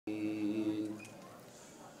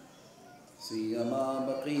سيما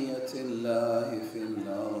بقية الله في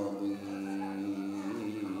الأرضين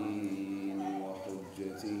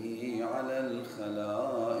وحجته على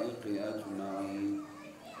الخلائق أجمعين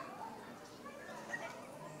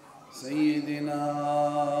سيدنا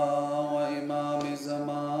وإمام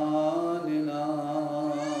زماننا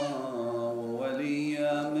وولي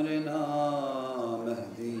أمرنا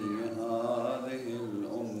مهدي هذه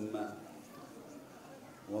الأمة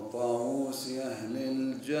وطاووس أهل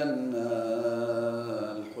الجنة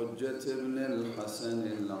الحجة ابن الحسن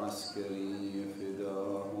العسكري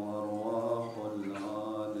فداه أرواح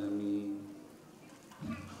العالمين.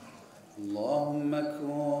 اللهم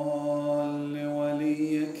كن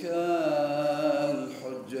لوليك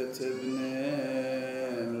الحجة ابن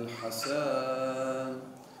الحسن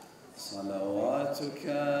صلواتك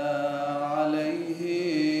عليه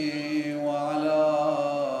وعلى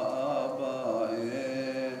آبائه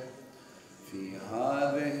في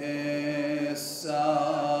هذه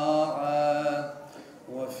الساعة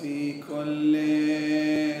وفي كل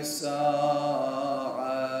ساعة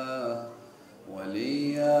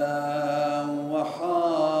وليا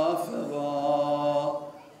وحافظا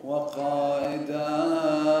وقائدا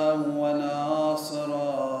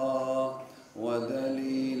وناصرا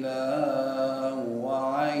ودليلا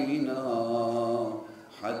وعينا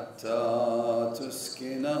حتى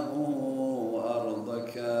تسكنه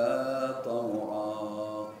أرضك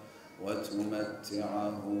طوعا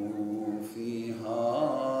وتمتعه فيها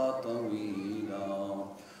طويلا.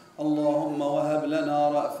 اللهم وهب لنا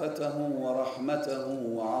رأفته ورحمته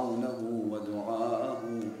وعونه ودعاءه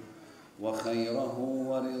وخيره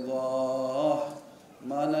ورضاه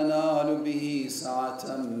ما ننال به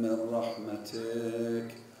سعة من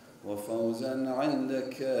رحمتك وفوزا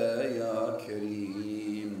عندك يا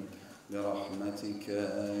كريم برحمتك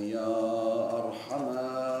يا أرحم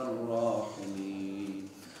الراحمين.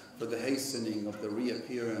 For the hastening of the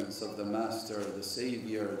reappearance of the Master, the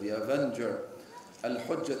Savior, the Avenger,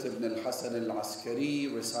 Al-Hujjat ibn al-Hasan al-Askari,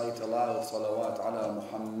 recite aloud salawat ala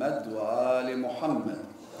Muhammad wa ali Muhammad.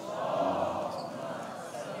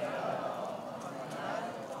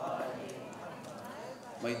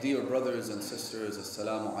 My dear brothers and sisters,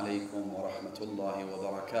 Assalamu alaikum wa rahmatullahi wa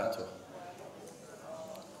barakatuh.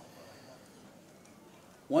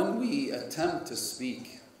 When we attempt to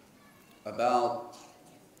speak about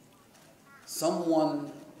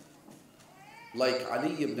someone like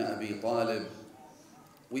Ali ibn Abi Talib,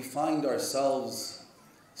 we find ourselves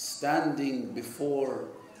standing before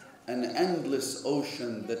an endless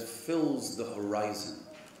ocean that fills the horizon.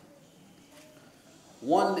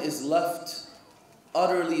 One is left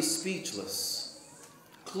utterly speechless,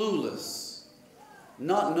 clueless,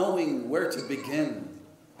 not knowing where to begin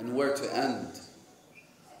and where to end.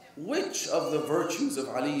 Which of the virtues of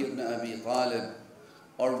Ali ibn Abi Talib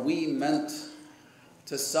are we meant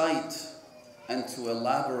to cite and to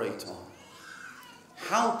elaborate on?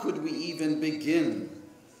 How could we even begin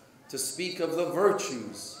to speak of the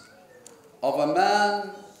virtues of a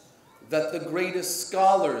man that the greatest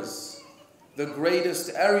scholars, the greatest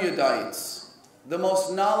erudites, the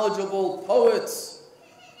most knowledgeable poets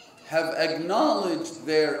have acknowledged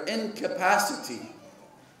their incapacity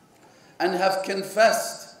and have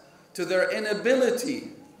confessed to their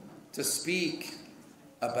inability to speak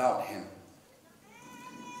about him?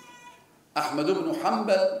 Ahmad ibn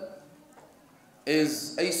Hanbal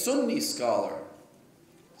is a Sunni scholar,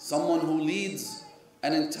 someone who leads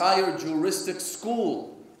an entire juristic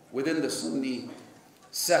school within the Sunni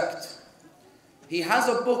sect. He has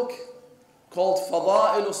a book called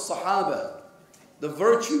Fada'il al-Sahaba, the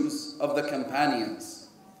virtues of the companions.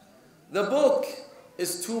 The book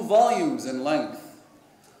is 2 volumes in length.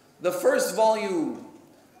 The first volume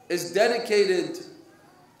is dedicated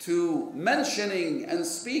to mentioning and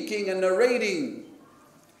speaking and narrating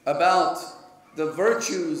about the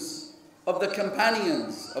virtues of the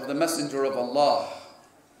companions of the Messenger of Allah.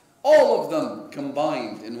 All of them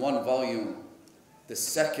combined in 1 volume. The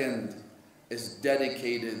second is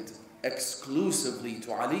dedicated exclusively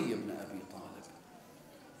to Ali ibn Abi Talib.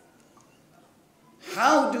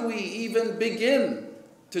 How do we even begin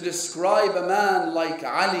to describe a man like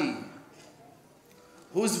Ali,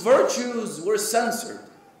 whose virtues were censored,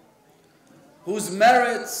 whose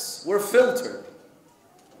merits were filtered?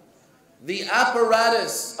 The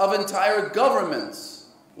apparatus of entire governments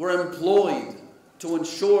were employed to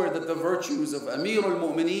ensure that the virtues of Amir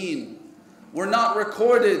al-Mu'mineen were not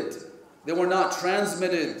recorded, they were not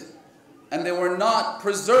transmitted, and they were not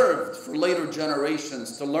preserved for later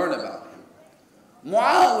generations to learn about him.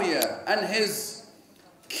 Muawiyah and his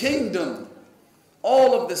kingdom,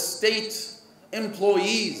 all of the state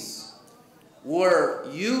employees were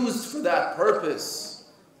used for that purpose.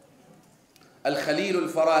 Al-Khalil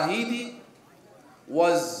al-Farahidi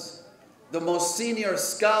was the most senior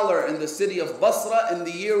scholar in the city of Basra in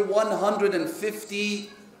the year 150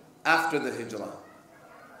 after the Hijrah.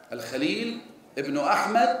 Al-Khalil ibn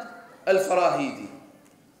Ahmad al-Farahidi.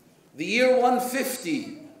 The year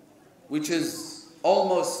 150, which is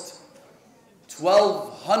almost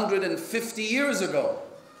 1250 years ago,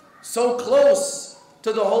 so close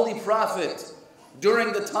to the Holy Prophet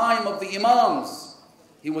during the time of the Imams,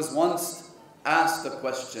 he was once asked a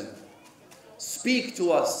question. Speak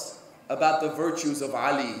to us about the virtues of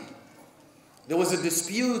Ali. There was a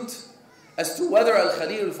dispute as to whether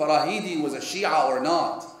Al-Khalil al-Farahidi was a Shia or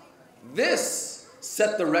not. This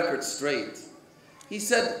set the record straight. He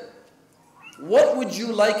said, what would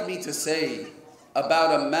you like me to say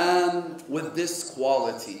about a man with this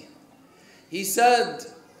quality? He said,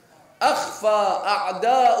 أخفى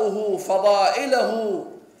أعداؤه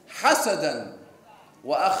فضائله حسدا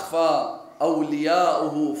وأخفى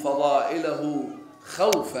أولياؤه فضائله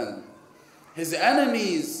خوفا. His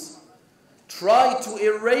enemies tried to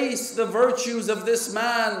erase the virtues of this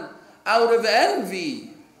man out of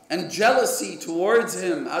envy and jealousy towards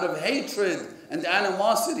him, out of hatred and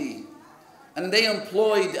animosity. And they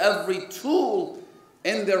employed every tool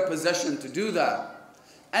in their possession to do that.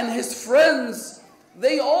 And his friends,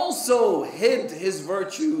 they also hid his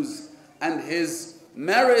virtues and his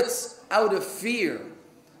merits out of fear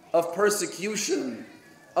of persecution,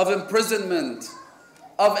 of imprisonment,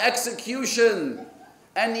 of execution.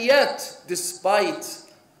 And yet, despite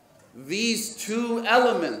these two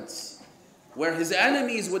elements, where his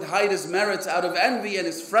enemies would hide his merits out of envy and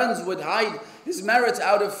his friends would hide his merits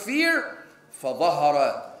out of fear,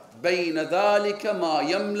 فَظَهَرَ بَيْنَ ذَلِكَ مَا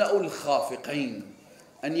يَمْلَأُ الْخَافِقَيْنِ.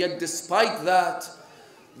 And yet despite that,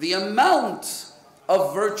 the amount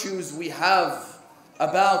of virtues we have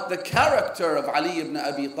about the character of Ali ibn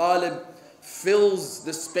Abi Talib fills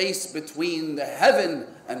the space between the heaven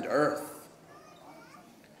and earth.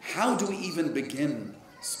 How do we even begin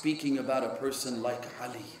speaking about a person like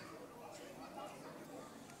Ali?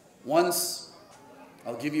 Once,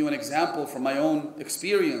 I'll give you an example from my own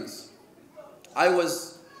experience. I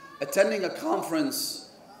was attending a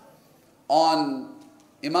conference on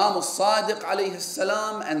Imam al-Sadiq alayhi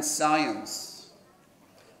salam and science.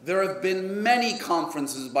 There have been many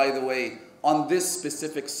conferences, by the way, on this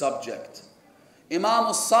specific subject. Imam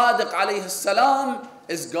al-Sadiq alayhi salam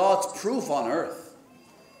is God's proof on earth.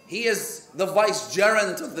 He is the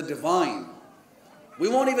vicegerent of the divine. We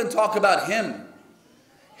won't even talk about him.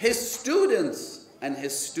 His students and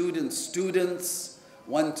his students' students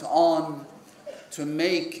went on to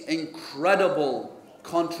make incredible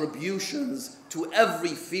contributions to every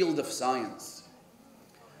field of science.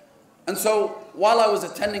 And so, while I was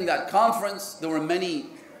attending that conference, there were many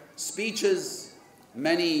speeches,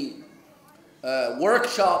 many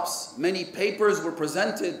workshops, many papers were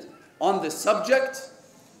presented on this subject.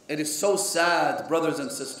 It is so sad, brothers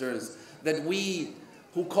and sisters, that we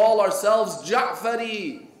who call ourselves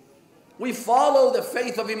Ja'fari, we follow the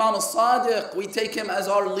faith of Imam al-Sadiq, we take him as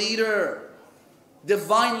our leader,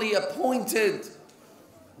 divinely appointed,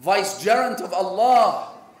 vicegerent of Allah.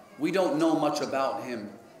 We don't know much about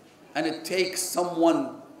him. And it takes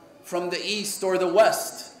someone from the east or the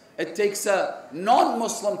west, it takes a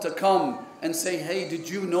non-Muslim to come and say, hey, did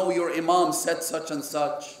you know your Imam said such and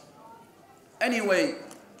such? Anyway,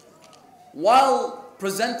 while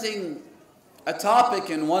presenting a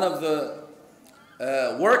topic in one of the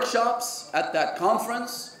workshops at that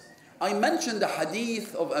conference, I mentioned the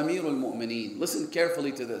hadith of Amir al-Mu'mineen. Listen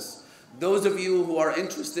carefully to this. Those of you who are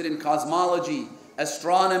interested in cosmology,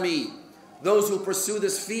 astronomy, those who pursue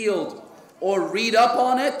this field or read up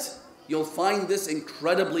on it, you'll find this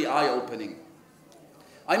incredibly eye-opening.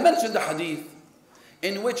 I mentioned the hadith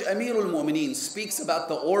in which Amir al-Mu'mineen speaks about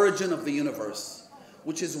the origin of the universe,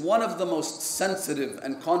 which is one of the most sensitive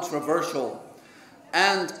and controversial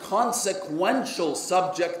and consequential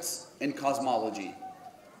subjects in cosmology.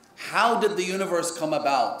 How did the universe come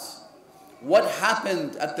about? What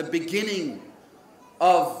happened at the beginning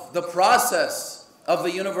of the process of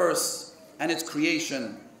the universe and its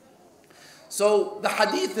creation? So the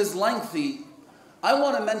hadith is lengthy. I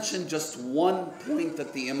want to mention just one point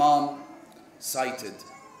that the Imam cited.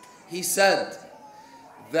 He said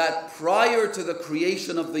that prior to the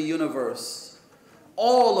creation of the universe,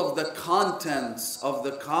 all of the contents of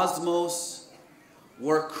the cosmos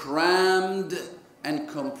were crammed and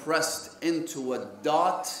compressed into a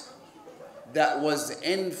dot that was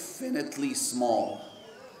infinitely small.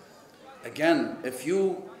 Again, if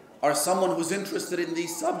you are someone who's interested in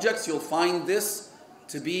these subjects, you'll find this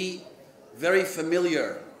to be very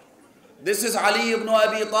familiar. This is Ali ibn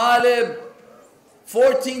Abi Talib,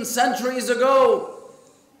 14 centuries ago.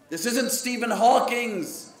 This isn't Stephen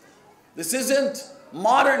Hawking's. This isn't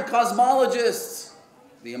modern cosmologists.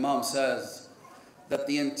 The Imam says that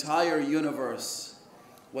the entire universe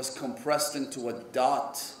was compressed into a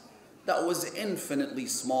dot that was infinitely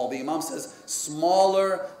small. The Imam says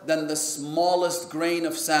smaller than the smallest grain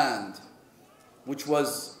of sand, which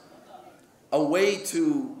was a way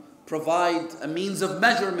to provide a means of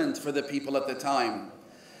measurement for the people at the time.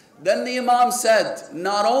 Then the Imam said,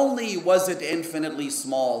 not only was it infinitely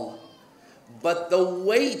small, but the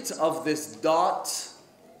weight of this dot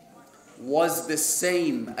was the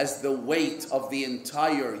same as the weight of the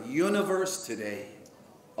entire universe today.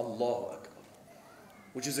 Allahu Akbar.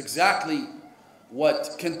 Which is exactly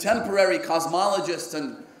what contemporary cosmologists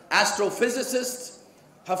and astrophysicists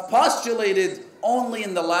have postulated only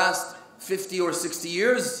in the last 50 or 60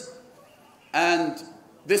 years. And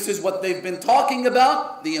this is what they've been talking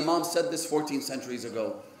about. The Imam said this 14 centuries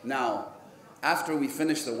ago. Now, after we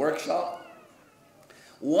finished the workshop,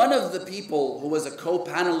 one of the people who was a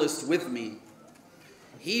co-panelist with me,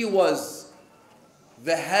 he was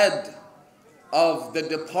the head of the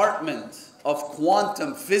Department of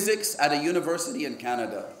Quantum Physics at a university in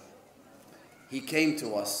Canada. He came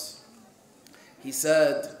to us. He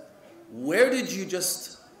said, where did you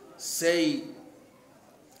just say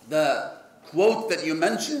the quote that you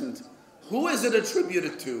mentioned? Who is it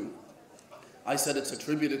attributed to? I said, it's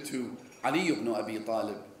attributed to Ali ibn Abi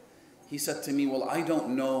Talib. He said to me, well, I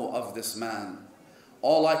don't know of this man.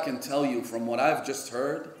 All I can tell you from what I've just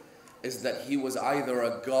heard is that he was either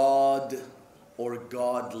a god or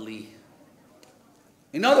godly.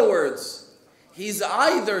 In other words, he's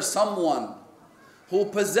either someone who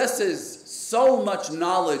possesses so much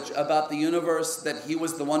knowledge about the universe that he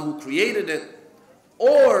was the one who created it,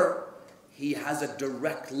 or he has a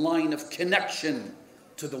direct line of connection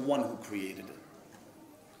to the one who created it.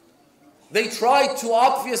 They tried to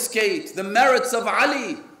obfuscate the merits of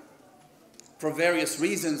Ali for various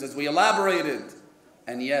reasons, as we elaborated,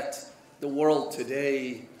 and yet the world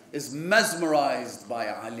today is mesmerized by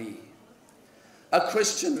Ali. A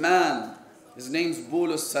Christian man, his name's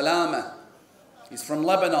Bulus Salama, he's from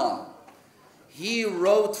Lebanon. He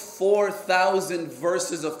wrote 4,000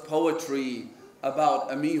 verses of poetry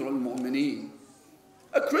about Amir al-Mu'mineen.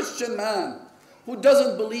 A Christian man who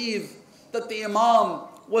doesn't believe that the Imam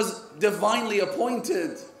was divinely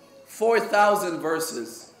appointed. 4,000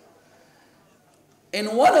 verses.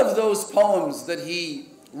 In one of those poems that he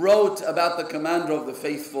wrote about the commander of the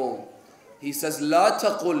faithful, he says, لا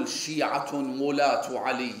تقل شيعة ولاة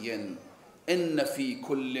علي إن في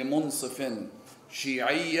كل منصف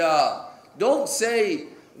شيعية. Don't say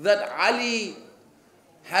that Ali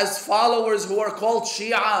has followers who are called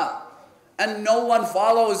Shia and no one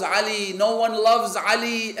follows Ali, no one loves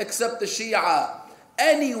Ali except the Shia.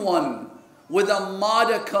 Anyone with a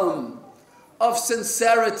modicum of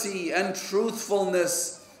sincerity and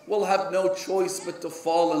truthfulness will have no choice but to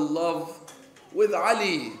fall in love with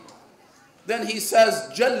Ali. Then he says,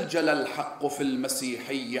 جلجل الحق في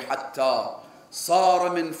المسيحي حتى صار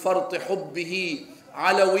من فرط حبه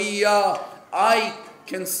علوية. I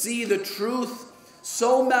can see the truth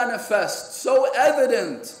so manifest, so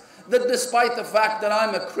evident, that despite the fact that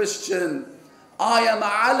I'm a Christian, I am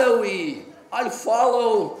Alawi. I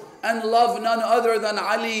follow and love none other than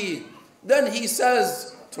Ali. Then he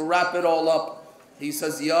says, to wrap it all up, he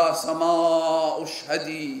says, Ya sama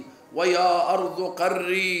ushhadi wa ya ardu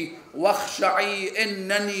qarri wakhsha'i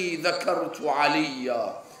innani dhakartu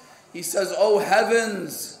aliyya. He says, oh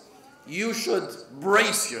heavens, you should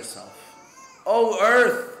brace yourself. Oh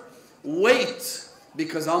earth, wait,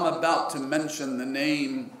 because I'm about to mention the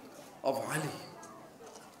name of Ali.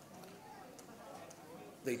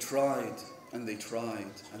 They tried and they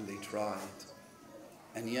tried and they tried.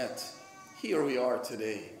 And yet, here we are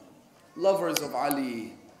today, lovers of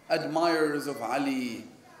Ali, admirers of Ali,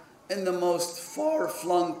 in the most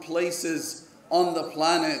far-flung places on the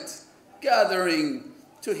planet, gathering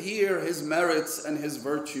to hear his merits and his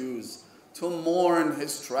virtues, to mourn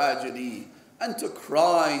his tragedy, and to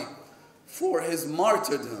cry for his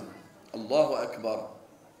martyrdom. Allahu Akbar.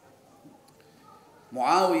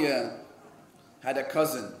 Muawiyah had a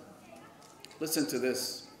cousin. Listen to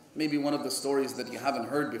this. Maybe one of the stories that you haven't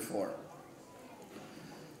heard before.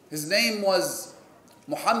 His name was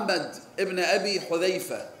Muhammad ibn Abi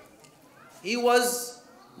Hudayfa. He was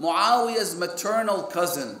Muawiyah's maternal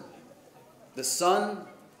cousin, the son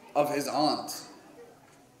of his aunt.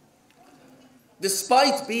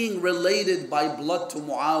 Despite being related by blood to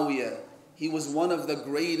Muawiyah, he was one of the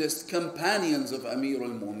greatest companions of Amir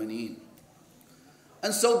al-Mu'mineen.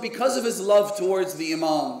 And so because of his love towards the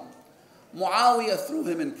Imam, Muawiyah threw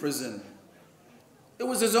him in prison. It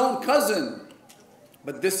was his own cousin.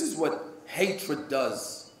 But this is what hatred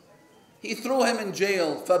does. He threw him in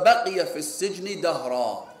jail. فَبَقِيَ فِي السِّجْنِ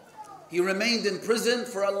دَهْرًا. He remained in prison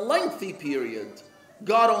for a lengthy period.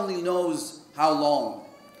 God only knows how long.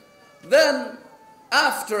 Then,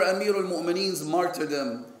 after Amir al-Mu'mineen's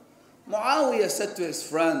martyrdom, Muawiyah said to his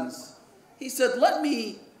friends, he said, let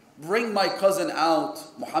me bring my cousin out,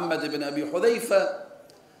 Muhammad ibn Abi Hudayfa,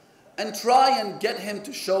 and try and get him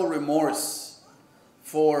to show remorse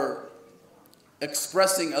for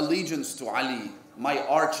expressing allegiance to Ali, my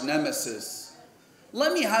arch nemesis.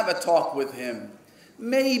 Let me have a talk with him.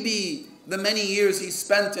 Maybe the many years he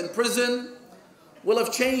spent in prison will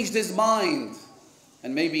have changed his mind,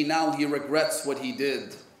 and maybe now he regrets what he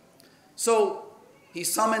did. So he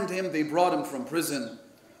summoned him, they brought him from prison.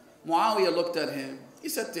 Muawiyah looked at him. He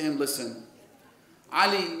said to him, listen,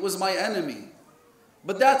 Ali was my enemy.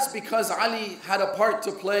 But that's because Ali had a part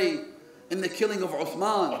to play in the killing of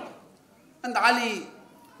Uthman. And Ali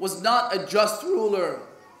was not a just ruler.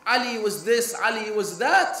 Ali was this, Ali was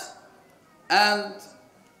that. And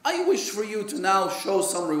I wish for you to now show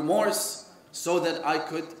some remorse so that I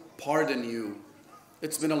could pardon you.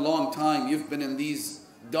 It's been a long time. You've been in these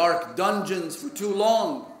dark dungeons for too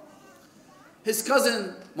long. His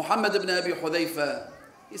cousin, Muhammad ibn Abi Hudayfa,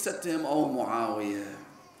 he said to him, oh Muawiyah,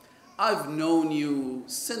 I've known you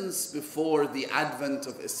since before the advent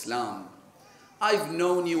of Islam. I've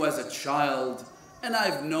known you as a child, and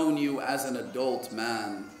I've known you as an adult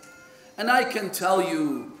man. And I can tell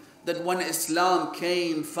you that when Islam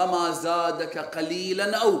came, فَمَا زَادَكَ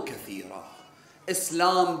قَلِيلًا أَوْ كَثِيرًا.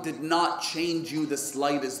 Islam did not change you the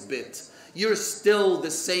slightest bit. You're still the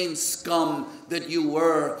same scum that you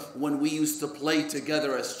were when we used to play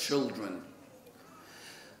together as children.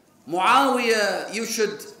 Muawiyah, you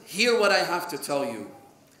should hear what I have to tell you.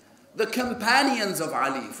 The companions of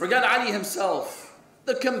Ali, forget Ali himself,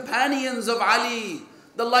 the companions of Ali,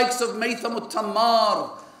 the likes of Maytham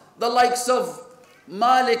al-Tammar, the likes of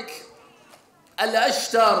Malik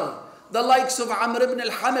al-Ashtar, the likes of Amr ibn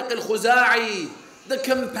al-Hamiq al-Khuza'i, the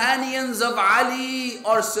companions of Ali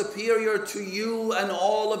are superior to you and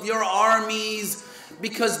all of your armies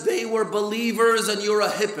because they were believers and you're a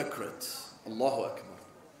hypocrite. Allahu Akbar.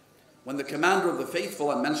 When the commander of the faithful,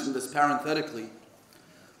 I mentioned this parenthetically,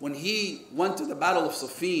 when he went to the battle of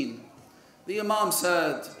Siffin, the Imam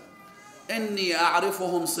said, إِنِّي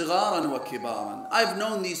أَعْرِفُهُمْ صِغَارًا وَكِبَارًا. I've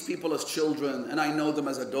known these people as children and I know them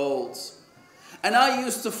as adults. And I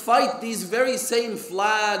used to fight these very same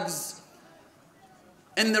flags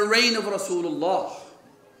in the reign of Rasulullah,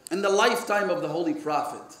 in the lifetime of the Holy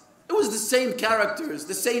Prophet. It was the same characters,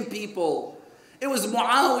 the same people. It was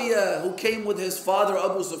Muawiyah who came with his father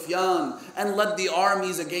Abu Sufyan and led the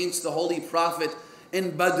armies against the Holy Prophet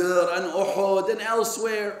in Badr and Uhud and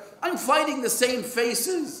elsewhere. I'm fighting the same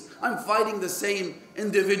faces. I'm fighting the same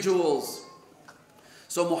individuals.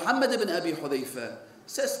 So Muhammad ibn Abi Hudayfa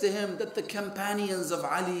says to him that the companions of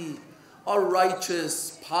Ali are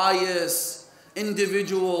righteous, pious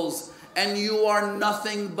individuals, and you are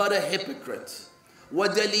nothing but a hypocrite.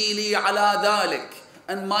 وَدَلِيلِي عَلَى ذَلِكَ.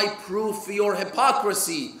 And my proof for your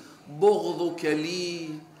hypocrisy, بُغْضُكَ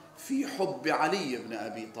لِي فِي حُبِّ عَلِيِّ ibn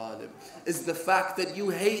Abi Talib, is the fact that you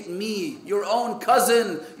hate me, your own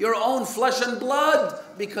cousin, your own flesh and blood,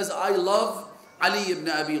 because I love Ali ibn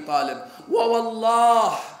Abi Talib.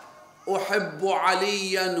 وَوَاللَّهِ أُحِبُّ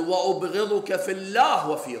عَلِيًّا وَأُبْغِضُكَ فِي اللَّهِ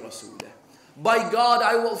وَفِي رَسُولِهِ. By God,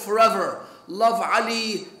 I will forever love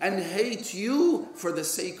Ali and hate you for the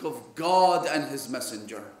sake of God and His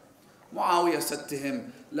Messenger. Muawiyah said to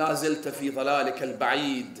him, لا زلت في ضلالك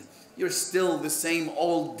البعيد. You're still the same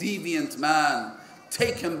old deviant man.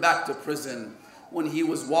 Take him back to prison. When he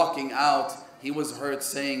was walking out, he was heard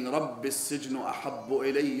saying, رَبِّ السِّجْنُ أَحَبُّ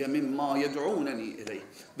إِلَيَّ مِمَّا يَدْعُونَنِي إِلَيْهِ.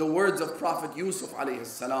 The words of Prophet Yusuf alayhi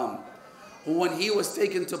salam, who when he was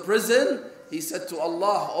taken to prison, he said to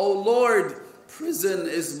Allah, O Lord, prison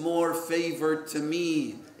is more favored to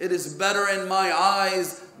me. It is better in my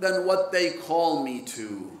eyes than what they call me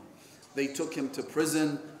to. They took him to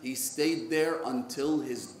prison. He stayed there until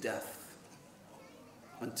his death.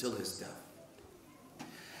 Until his death.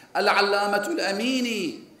 Al-Allamatul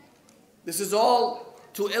Amini. This is all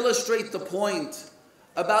to illustrate the point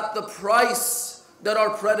about the price that our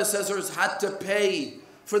predecessors had to pay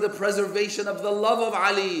for the preservation of the love of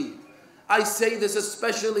Ali. I say this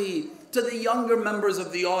especially to the younger members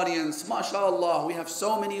of the audience. MashaAllah, we have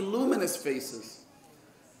so many luminous faces,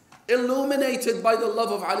 illuminated by the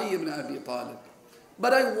love of Ali ibn Abi Talib.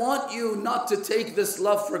 But I want you not to take this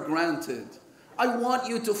love for granted. I want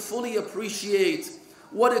you to fully appreciate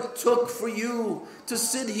what it took for you to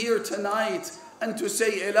sit here tonight and to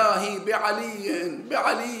say, Ilahi bi'aliyin,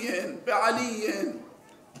 bi'aliyin, bi'aliyin.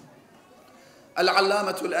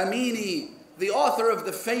 Al-Allamatul Amini, the author of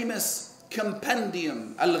the famous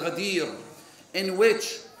compendium, Al-Ghadir, in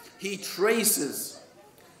which he traces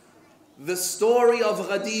the story of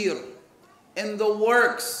Ghadir in the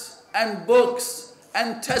works and books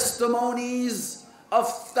and testimonies of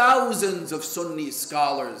thousands of Sunni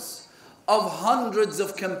scholars, of hundreds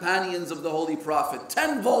of companions of the Holy Prophet,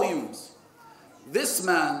 10 volumes. This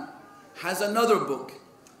man has another book.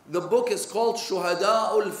 The book is called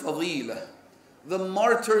Shuhada'ul Fadila, the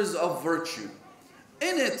Martyrs of Virtue.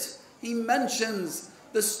 In it, he mentions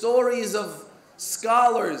the stories of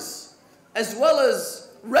scholars as well as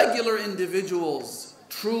regular individuals,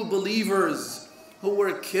 true believers who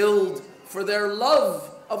were killed for their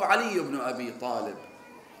love of Ali ibn Abi Talib.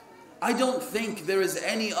 I don't think there is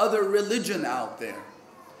any other religion out there.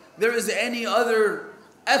 There is any other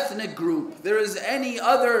ethnic group. There is any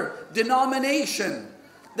other denomination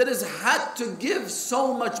that has had to give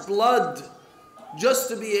so much blood just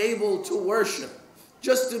to be able to worship,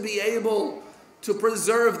 just to be able to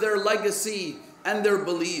preserve their legacy and their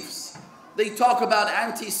beliefs. They talk about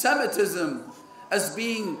anti-Semitism as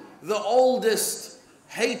being the oldest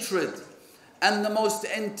hatred and the most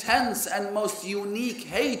intense and most unique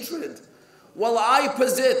hatred. Well, I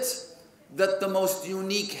posit that the most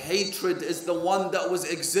unique hatred is the one that was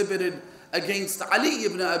exhibited against Ali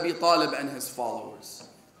ibn Abi Talib and his followers.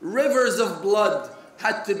 Rivers of blood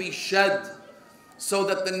had to be shed so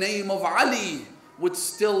that the name of Ali would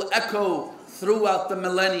still echo throughout the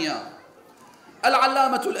millennia.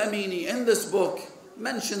 Al-Allamatul Amini in this book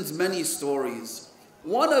mentions many stories.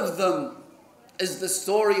 One of them is the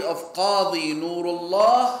story of Qadi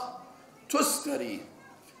Nurullah Tustari.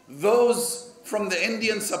 Those from the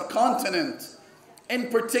Indian subcontinent, in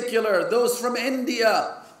particular those from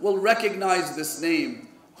India, will recognize this name.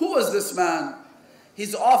 Who was this man?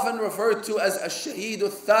 He's often referred to as Ash-Shaheed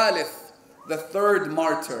al-Thalith, the third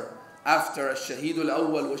martyr, after Ash-Shaheed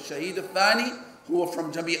al-Awwal wa Ash-Shaheed al-Thani, who were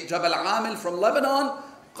from Jabal Amil from Lebanon.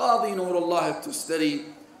 Qadi Nurullah al-Tustari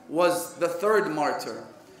was the third martyr.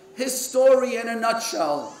 His story in a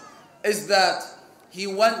nutshell is that he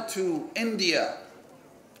went to India,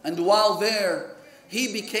 and while there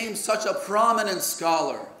he became such a prominent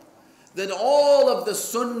scholar that all of the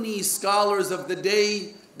Sunni scholars of the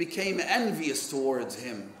day became envious towards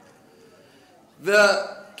him.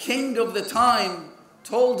 The king of the time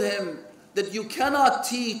told him that you cannot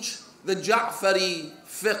teach the Ja'fari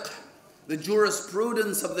fiqh, the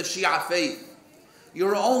jurisprudence of the Shia faith.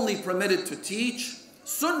 You're only permitted to teach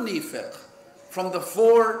Sunni fiqh from the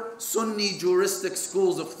 4 Sunni juristic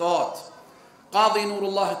schools of thought. Qadi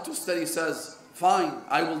Nurullah al-Tustari says, fine,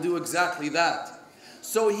 I will do exactly that.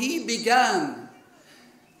 So he began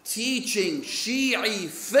teaching Shi'i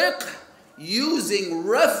fiqh using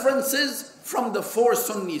references from the 4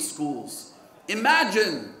 Sunni schools.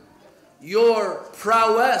 Imagine your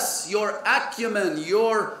prowess, your acumen,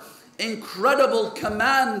 your incredible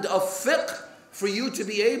command of fiqh for you to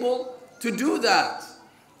be able to do that.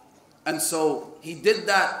 And so he did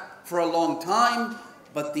that for a long time,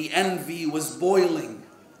 but the envy was boiling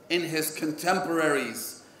in his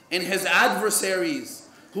contemporaries, in his adversaries,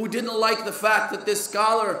 who didn't like the fact that this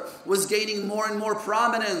scholar was gaining more and more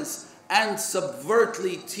prominence and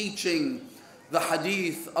subvertly teaching the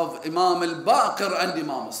hadith of Imam al-Baqir and Imam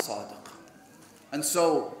al-Sadiq. And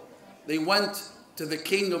so they went to the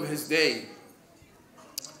king of his day,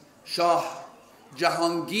 Shah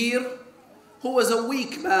Jahangir, who was a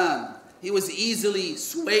weak man. He was easily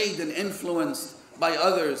swayed and influenced by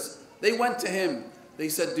others. They went to him. They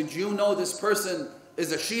said, did you know this person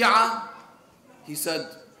is a Shia? He said,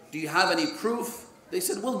 do you have any proof? They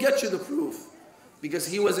said, we'll get you the proof. Because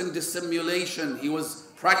he was in dissimulation. He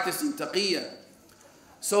was practicing taqiyya.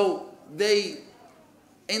 So they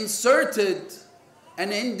inserted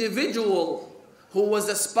an individual who was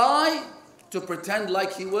a spy to pretend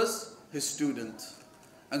like he was his student.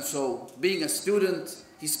 And so, being a student,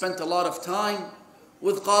 he spent a lot of time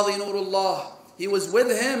with Qadi Nurullah. He was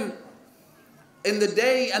with him in the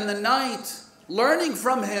day and the night, learning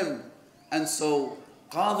from him. And so,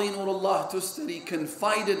 Qadi Nurullah Tustari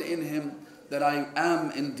confided in him that I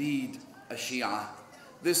am indeed a Shia.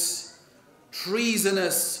 This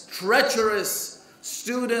treasonous, treacherous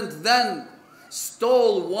student then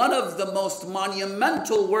stole one of the most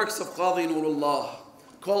monumental works of Qadi Nurullah,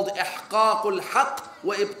 called Ihqaqul Haqq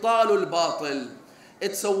wa Ibtalul Batil.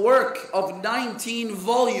 It's a work of 19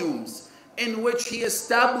 volumes in which he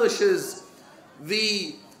establishes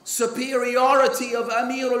the superiority of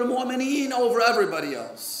Amir al-Mu'mineen over everybody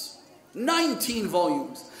else. 19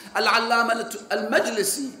 volumes. Al-Allama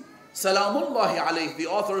al-Majlisi, Salamullahi alayhi, the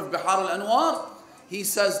author of Bihar al-Anwar, he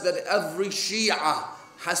says that every Shia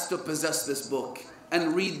has to possess this book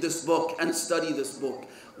and read this book and study this book.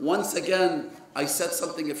 Once again, I said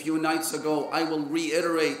something a few nights ago. I will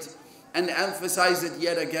reiterate and emphasize it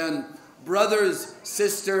yet again. Brothers,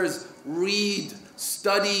 sisters, read,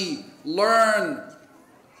 study, learn.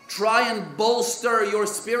 Try and bolster your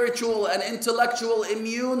spiritual and intellectual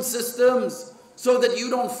immune systems so that you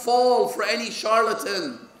don't fall for any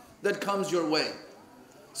charlatan that comes your way.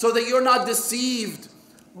 So that you're not deceived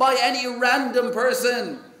by any random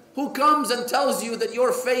person who comes and tells you that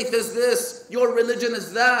your faith is this, your religion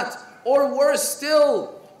is that, or worse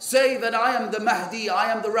still, say that I am the Mahdi,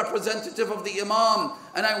 I am the representative of the Imam,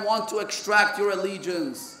 and I want to extract your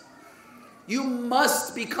allegiance. You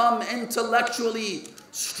must become intellectually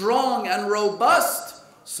strong and robust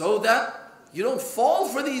so that you don't fall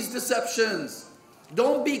for these deceptions.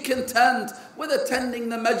 Don't be content with attending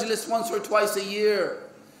the majlis once or twice a year.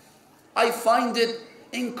 I find it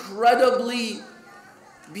incredibly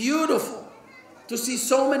beautiful to see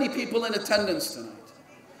so many people in attendance tonight.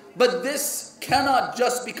 But this cannot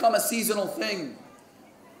just become a seasonal thing.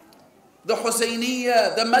 The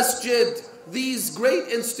Husayniyya, the Masjid, these great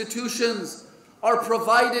institutions are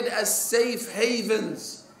provided as safe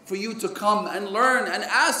havens for you to come and learn and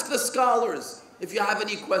ask the scholars if you have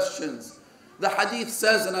any questions. The hadith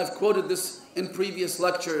says, and I've quoted this in previous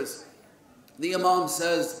lectures, the Imam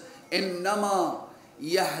says, إِنَّمَا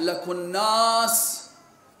يَهْلَكُ النَّاسِ,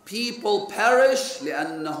 people perish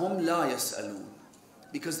لِأَنَّهُمْ لَا يَسْأَلُونَ,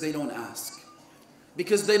 because they don't ask,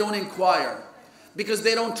 because they don't inquire, because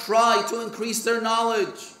they don't try to increase their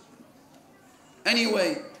knowledge.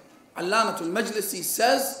 Anyway, Allamatul Majlisi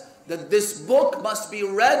says that this book must be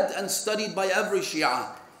read and studied by every Shia.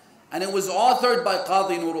 And it was authored by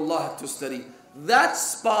Qadi Nurullah Tustari. That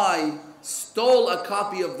spy stole a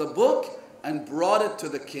copy of the book and brought it to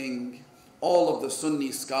the king. All of the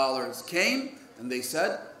Sunni scholars came and they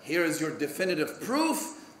said, here is your definitive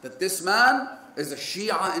proof that this man is a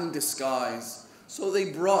Shia in disguise. So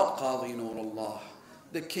they brought Qadi Nurullah.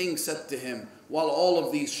 The king said to him, while all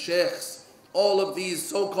of these sheikhs, all of these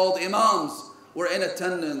so-called imams were in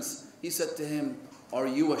attendance, he said to him, are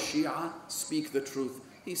you a Shia? Speak the truth.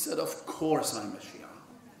 He said, of course I'm a Shia.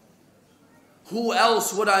 Who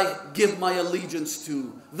else would I give my allegiance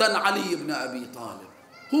to than Ali ibn Abi Talib?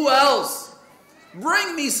 Who else?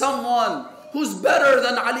 Bring me someone who's better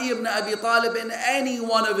than Ali ibn Abi Talib in any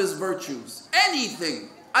one of his virtues. Anything.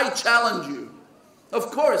 I challenge you.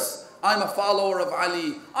 Of course, I'm a follower of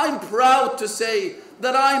Ali. I'm proud to say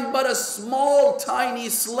that I'm but a small, tiny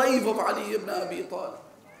slave of Ali ibn Abi Talib.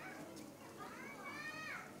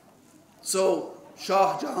 So,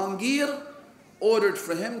 Shah Jahangir ordered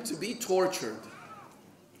for him to be tortured.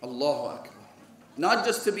 Allahu Akbar. Not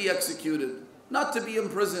just to be executed, not to be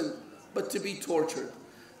imprisoned, but to be tortured.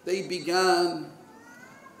 They began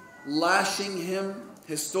lashing him,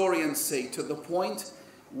 historians say, to the point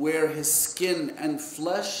where his skin and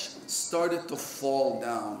flesh started to fall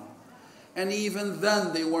down. And even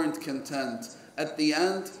then they weren't content. At the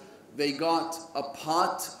end, they got a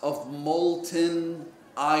pot of molten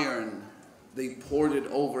iron. They poured it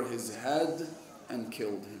over his head and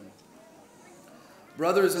killed him.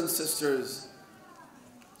 Brothers and sisters,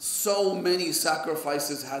 so many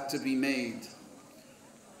sacrifices had to be made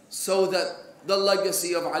so that the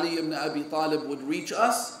legacy of Ali ibn Abi Talib would reach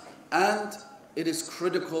us, and it is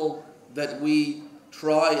critical that we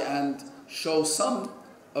try and show some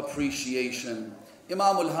appreciation.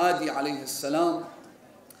 Imam al-Hadi alayhi salam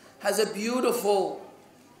has a beautiful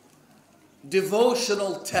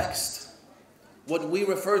devotional text, what we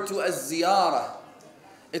refer to as ziyarah.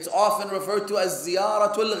 It's often referred to as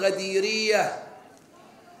ziyaratul ghadiriyah.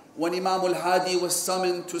 When Imam al-Hadi was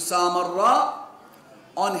summoned to Samarra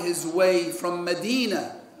on his way from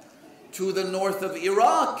Medina to the north of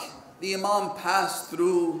Iraq, the Imam passed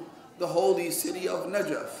through the holy city of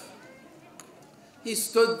Najaf. He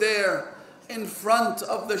stood there in front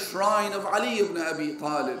of the shrine of Ali ibn Abi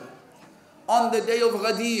Talib on the day of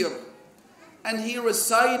Ghadir, and he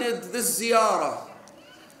recited this ziyarah,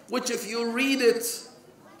 which if you read it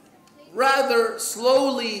rather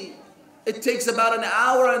slowly, it takes about an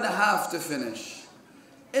hour and a half to finish.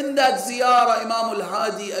 In that ziyarah, Imam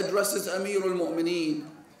al-Hadi addresses Amir al-Mu'mineen.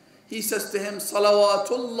 He says to him,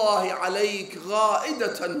 Salawatullahi alayk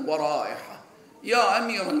ghaidatan wa ra'iha. Ya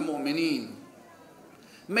Amir al-Mu'mineen,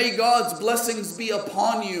 may God's blessings be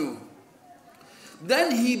upon you.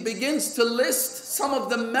 Then he begins to list some of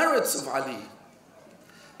the merits of Ali.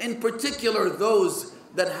 In particular, those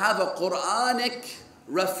that have a Quranic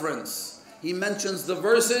reference. He mentions the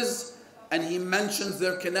verses and he mentions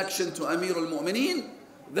their connection to Amir al-Mu'mineen.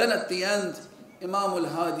 Then at the end, Imam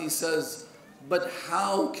al-Hadi says, but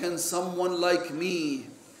how can someone like me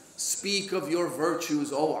speak of your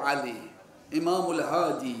virtues, O Ali? Imam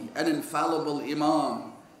al-Hadi, an infallible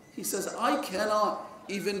Imam. He says, I cannot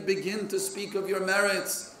even begin to speak of your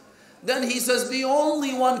merits. Then he says, the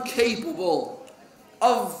only one capable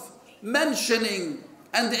of mentioning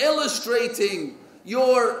and illustrating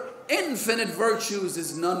your infinite virtues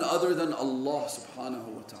is none other than Allah subhanahu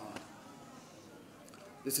wa ta'ala.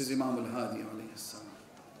 This is Imam al-Hadi alayhi salam.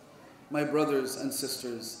 My brothers and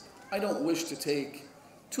sisters, I don't wish to take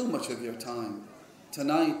too much of your time.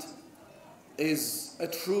 Tonight is a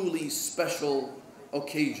truly special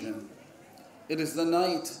occasion. It is the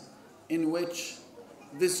night in which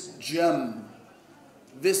this gem,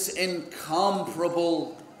 this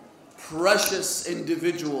incomparable, precious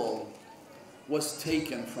individual was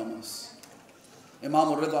taken from us. Imam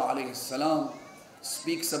al-Rida alayhi salam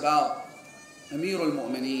speaks about Amir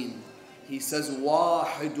al-Mu'mineen. He says,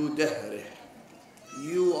 Wahidu dahrih.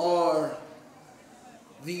 You are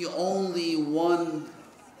the only one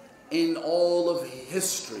in all of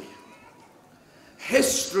history.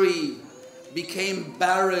 History became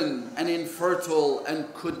barren and infertile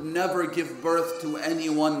and could never give birth to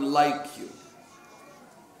anyone like you.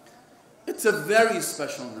 It's a very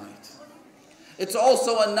special night. It's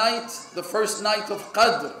also a night, the first night of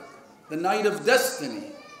Qadr, the night of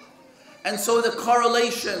destiny. And so the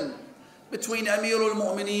correlation between Amir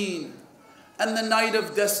al-Mu'mineen and the night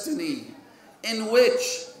of destiny, in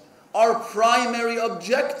which our primary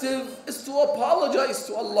objective is to apologize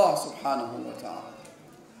to Allah subhanahu wa ta'ala.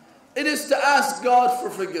 It is to ask God for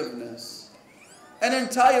forgiveness. An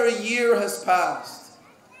entire year has passed.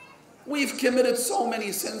 We've committed so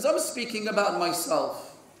many sins. I'm speaking about myself.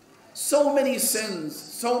 So many sins,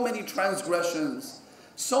 so many transgressions,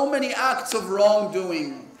 so many acts of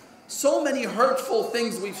wrongdoing, so many hurtful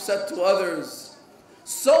things we've said to others,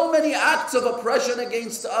 so many acts of oppression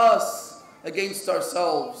against us, against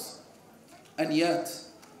ourselves. And yet,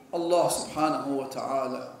 Allah subhanahu wa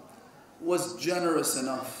ta'ala was generous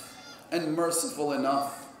enough and merciful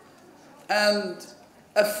enough and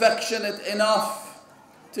affectionate enough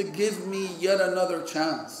to give me yet another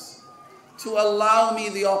chance, to allow me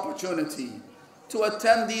the opportunity to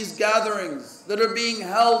attend these gatherings that are being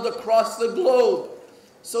held across the globe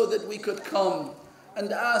so that we could come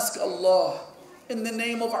and ask Allah in the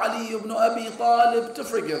name of Ali ibn Abi Talib to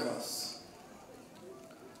forgive us.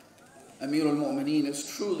 Amir al-Mu'mineen is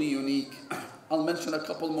truly unique. I'll mention a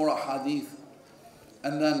couple more ahadith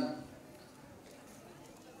and then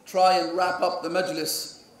try and wrap up the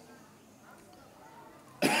majlis.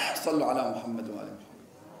 Sallu ala Muhammad wa ala Muhammad.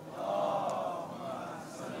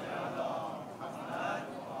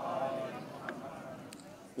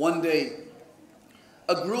 One day,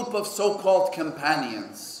 a group of so-called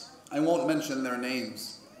companions, I won't mention their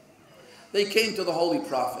names, they came to the Holy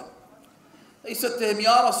Prophet. They said to him,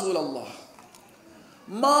 Ya Rasulullah,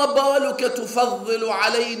 ما بالك تفضل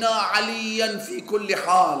علينا عليا في كل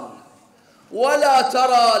حال ولا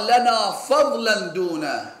ترى لنا فضلا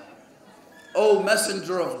دونه. O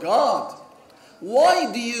Messenger of God,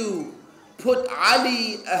 why do you put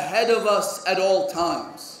Ali ahead of us at all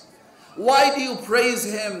times? Why do you praise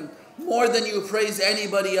him more than you praise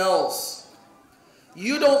anybody else?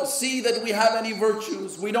 You don't see that we have any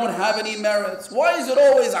virtues, we don't have any merits. Why is it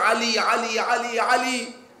always Ali, Ali, Ali,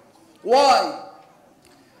 Ali? Why?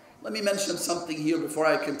 Let me mention something here before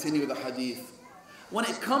I continue the hadith. When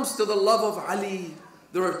it comes to the love of Ali,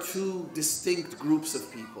 there are two distinct groups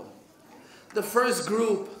of people. The first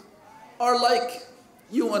group are like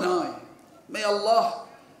you and I. May Allah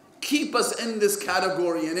keep us in this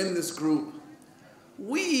category and in this group.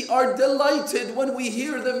 We are delighted when we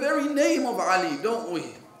hear the very name of Ali, don't we?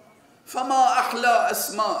 فَمَا أَحْلَى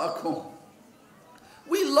أَسْمَاءَكُمْ.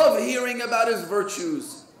 We love hearing about his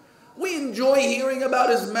virtues. We enjoy hearing about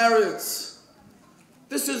his merits.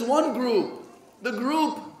 This is one group. The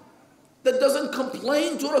group that doesn't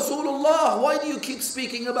complain to Rasulullah. Why do you keep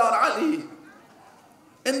speaking about Ali?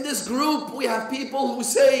 In this group, we have people who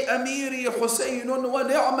say, Amiri Husaynun wa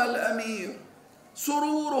ni'mal amir.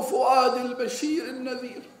 Surur fuad al-Bashir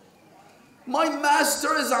al-Nadhir. My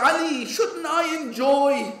master is Ali. Shouldn't I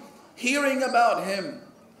enjoy hearing about him?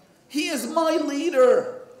 He is my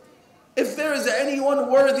leader. If there is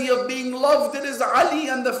anyone worthy of being loved, it is Ali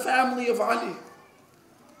and the family of Ali.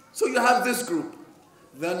 So you have this group.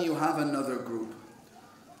 Then you have another group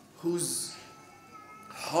whose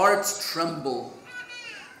hearts tremble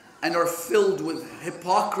and are filled with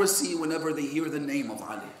hypocrisy whenever they hear the name of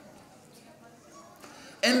Ali.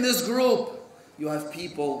 In this group, you have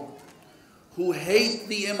people who hate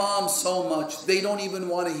the Imam so much, they don't even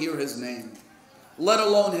want to hear his name, let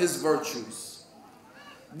alone his virtues.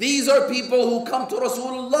 These are people who come to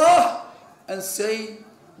Rasulullah and say,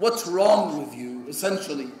 what's wrong with you?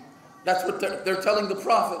 Essentially, that's what they're telling the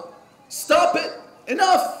Prophet. Stop it,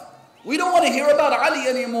 enough. We don't want to hear about Ali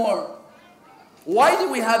anymore. Why do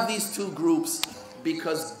we have these two groups?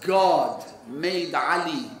 Because God made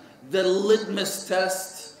Ali the litmus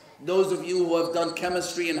test. Those of you who have done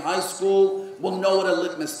chemistry in high school will know what a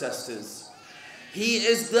litmus test is. He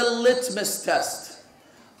is the litmus test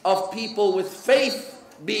of people with faith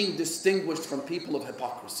being distinguished from people of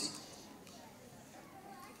hypocrisy.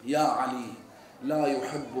 Ya Ali, la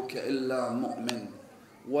yuhibbuka illa mu'min,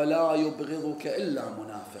 wa la yubghiduka illa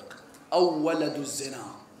munafiq, aw waladu zina.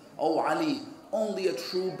 Oh Ali, only a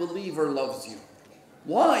true believer loves you.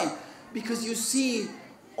 Why? Because you see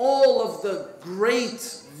all of the great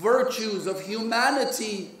virtues of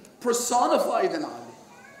humanity personified in Ali.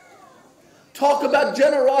 Talk about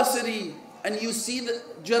generosity, and you see the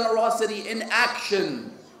generosity in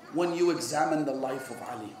action when you examine the life of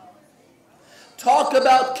Ali. Talk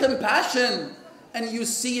about compassion, and you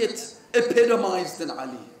see it epitomized in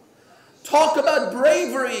Ali. Talk about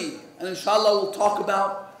bravery, and inshallah we'll talk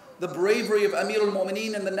about the bravery of Amir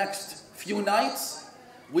al-Mu'mineen in the next few nights.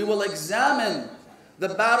 We will examine the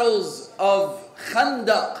battles of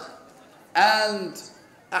Khandaq and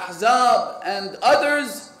Ahzab and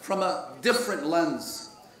others from a different lens.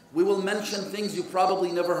 We will mention things you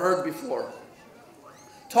probably never heard before.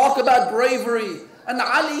 Talk about bravery, and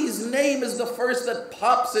Ali's name is the first that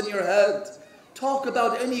pops in your head. Talk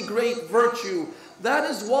about any great virtue. That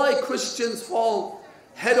is why Christians fall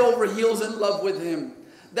head over heels in love with him.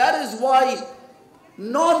 That is why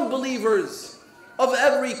non-believers of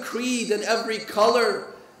every creed and every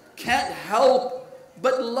color can't help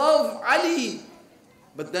but love Ali.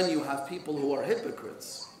 But then you have people who are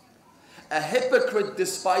hypocrites. A hypocrite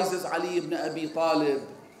despises Ali ibn Abi Talib.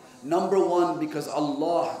 Number one, because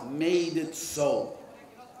Allah made it so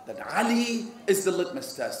that Ali is the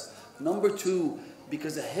litmus test. Number two,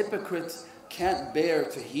 because a hypocrite can't bear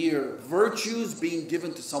to hear virtues being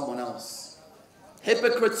given to someone else.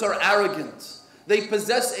 Hypocrites are arrogant. They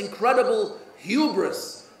possess incredible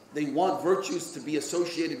hubris. They want virtues to be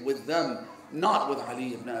associated with them, not with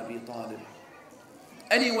Ali ibn Abi Talib.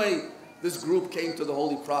 Anyway, this group came to the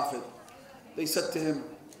Holy Prophet. They said to him,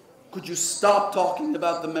 could you stop talking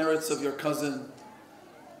about the merits of your cousin?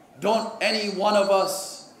 Don't any one of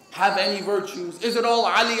us have any virtues? Is it all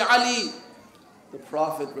Ali, Ali? The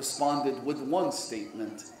Prophet responded with one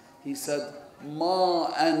statement. He said,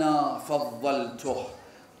 Ma ana faddaltuh.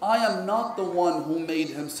 I am not the one who made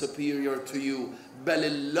him superior to you.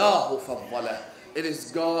 Balillahu faddalah. It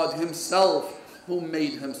is God himself who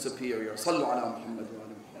made him superior. Sallu ala Muhammad wa ala.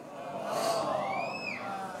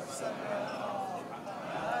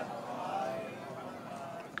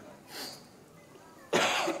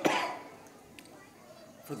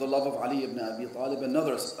 For the love of Ali ibn Abi Talib,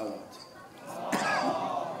 another salawat.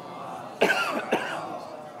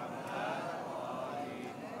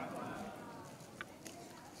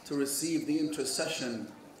 To receive the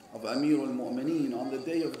intercession of Amir al-Mu'mineen on the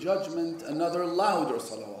Day of Judgment, another louder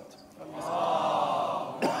salawat.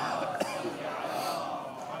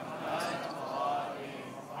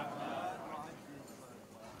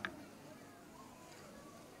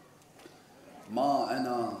 Ma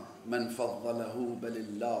ana man faddalahu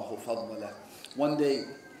balillahu faddalah. One day,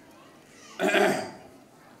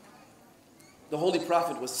 the Holy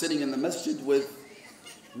Prophet was sitting in the masjid with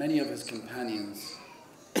many of his companions.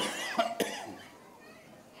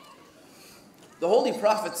 The Holy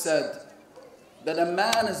Prophet said that a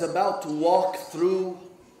man is about to walk through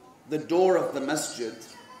the door of the masjid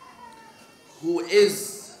who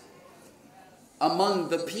is among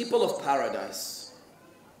the people of paradise.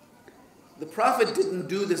 The Prophet didn't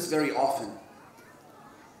do this very often.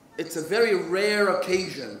 It's a very rare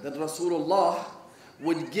occasion that Rasulullah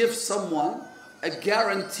would give someone a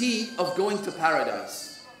guarantee of going to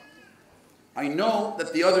paradise. I know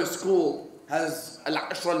that the other school has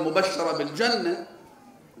al-ashra al-mubashshara bil-jannah,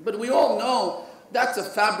 but we all know that's a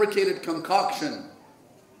fabricated concoction.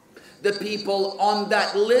 The people on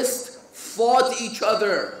that list fought each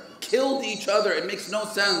other, killed each other. It makes no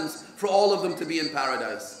sense for all of them to be in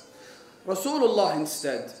paradise. Rasulullah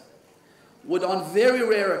instead would on very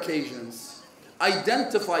rare occasions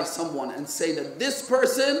identify someone and say that this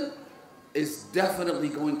person is definitely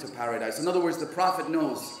going to paradise. In other words, the Prophet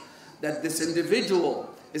knows that this individual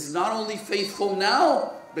is not only faithful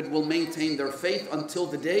now, but will maintain their faith until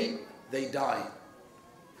the day they die.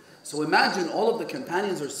 So imagine all of the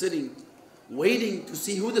companions are sitting, waiting to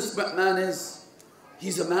see who this man is.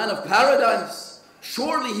 He's a man of paradise.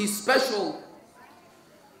 Surely he's special.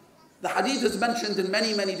 The hadith is mentioned in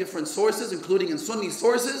many, many different sources, including in Sunni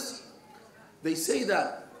sources. They say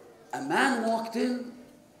that a man walked in,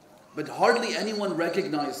 but hardly anyone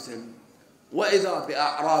recognized him. وَإِذَا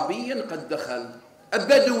بِأَعْرَابِيٍّ قَدْ دَخَلْ. A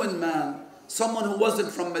Bedouin man, someone who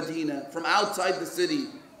wasn't from Medina, from outside the city.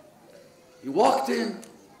 He walked in.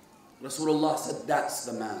 Rasulullah said, that's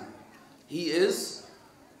the man. He is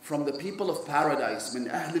from the people of paradise, min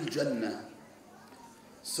Ahlul Jannah.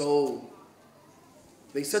 So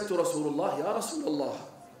they said to Rasulullah, Ya Rasulullah,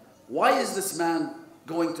 why is this man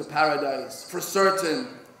going to paradise for certain?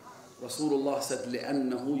 Rasulullah said,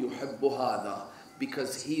 لِأَنَّهُ يُحِبُّ هَذَا.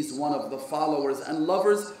 Because he's one of the followers and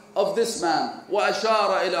lovers of this man.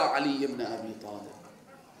 وَأَشَارَ إِلَىٰ عَلِيِّ ibn Abi Talib.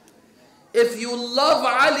 If you love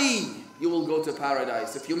Ali, you will go to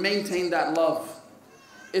paradise. If you maintain that love.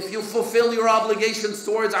 If you fulfill your obligations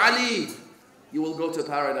towards Ali, you will go to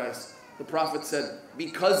paradise. The Prophet said,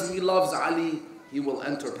 because he loves Ali, he will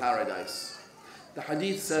enter paradise. The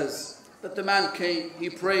hadith says that the man came,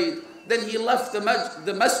 he prayed, then he left the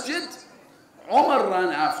masjid. Umar ran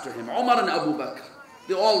after him. Umar and Abu Bakr.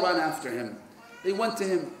 They all ran after him. They went to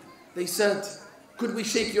him. They said, could we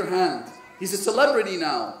shake your hand? He's a celebrity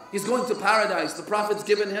now. He's going to paradise. The Prophet's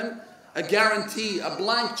given him a guarantee, a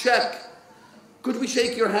blank check. Could we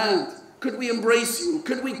shake your hand? Could we embrace you?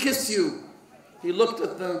 Could we kiss you? He looked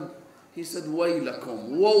at them. He said,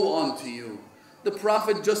 Waylakum, woe unto you. The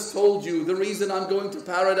Prophet just told you the reason I'm going to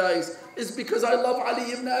paradise is because I love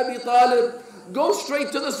Ali ibn Abi Talib. Go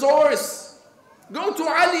straight to the source. Go to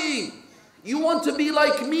Ali. You want to be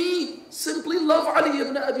like me? Simply love Ali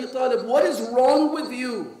ibn Abi Talib. What is wrong with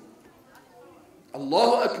you?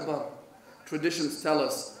 Allahu Akbar. Traditions tell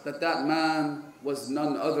us that that man was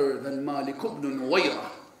none other than Malik ibn Nuwayrah.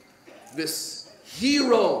 This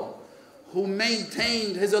hero who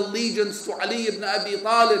maintained his allegiance to Ali ibn Abi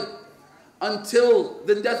Talib until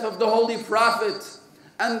the death of the Holy Prophet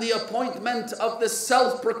and the appointment of the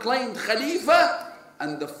self-proclaimed Khalifa.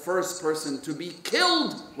 And the first person to be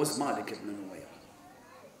killed was Malik ibn Nuwayrah.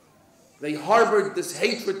 They harbored this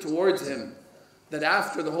hatred towards him that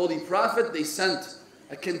after the Holy Prophet they sent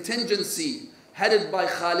a contingency headed by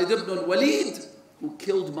Khalid ibn al-Walid who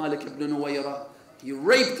killed Malik ibn Nuwayrah. He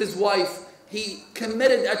raped his wife. He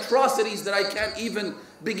committed atrocities that I can't even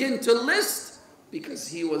begin to list because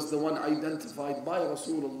he was the one identified by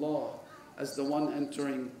Rasulullah as the one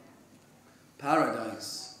entering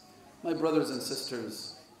paradise. My brothers and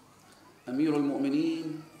sisters, Amir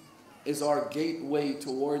al-Mu'mineen is our gateway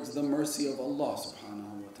towards the mercy of Allah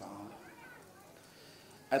subhanahu wa ta'ala.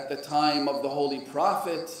 At the time of the Holy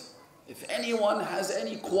Prophet, if anyone has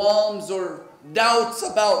any qualms or doubts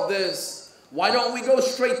about this, why don't we go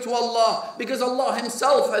straight to Allah? Because Allah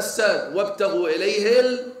Himself has said, وَابْتَغُوا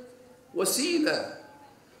إِلَيْهِ الْوَسِيلَةِ.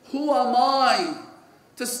 Who am I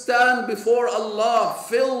to stand before Allah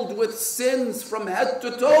filled with sins from head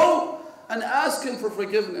to toe and ask Him for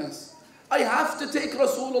forgiveness? I have to take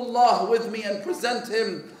Rasulullah with me and present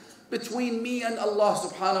him between me and Allah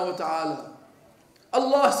subhanahu wa ta'ala.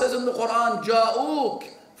 Allah says in the Quran, جَاءُوكَ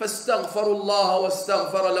فَاسْتَغْفَرُوا اللَّهَ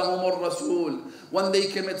وَاسْتَغْفَرَ لَهُمُ الرَّسُولُ. When they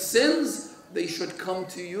commit sins, they should come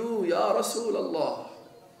to you, Ya Rasulullah.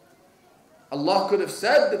 Allah could have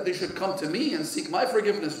said that they should come to me and seek my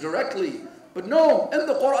forgiveness directly. But no, in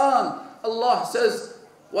the Quran, Allah says,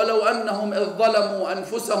 وَلَوْ أَنَّهُمْ إِذْ ظَلَمُوا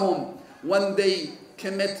أَنفُسَهُمْ. When they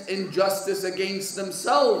commit injustice against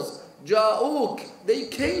themselves, جَاءُوكَ, they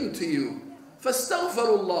came to you.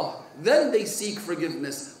 فَاسْتَغْفَرُوا اللَّهِ. Then they seek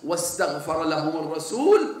forgiveness. وَاسْتَغْفَرَ لَهُمُ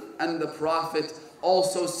الرَّسُولُ. And the Prophet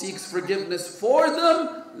also seeks forgiveness for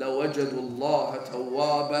them. لَوَجَدُوا اللَّهَ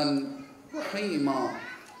تَوَّابًا رَحِيمًا.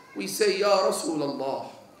 We say, Ya Rasulullah,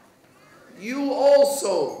 you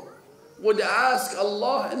also would ask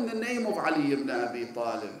Allah in the name of Ali ibn Abi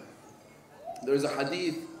Talib. There's a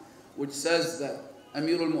hadith which says that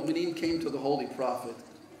Amir al-Mu'mineen came to the Holy Prophet.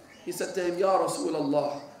 He said to him, Ya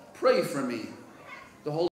Rasulullah, pray for me.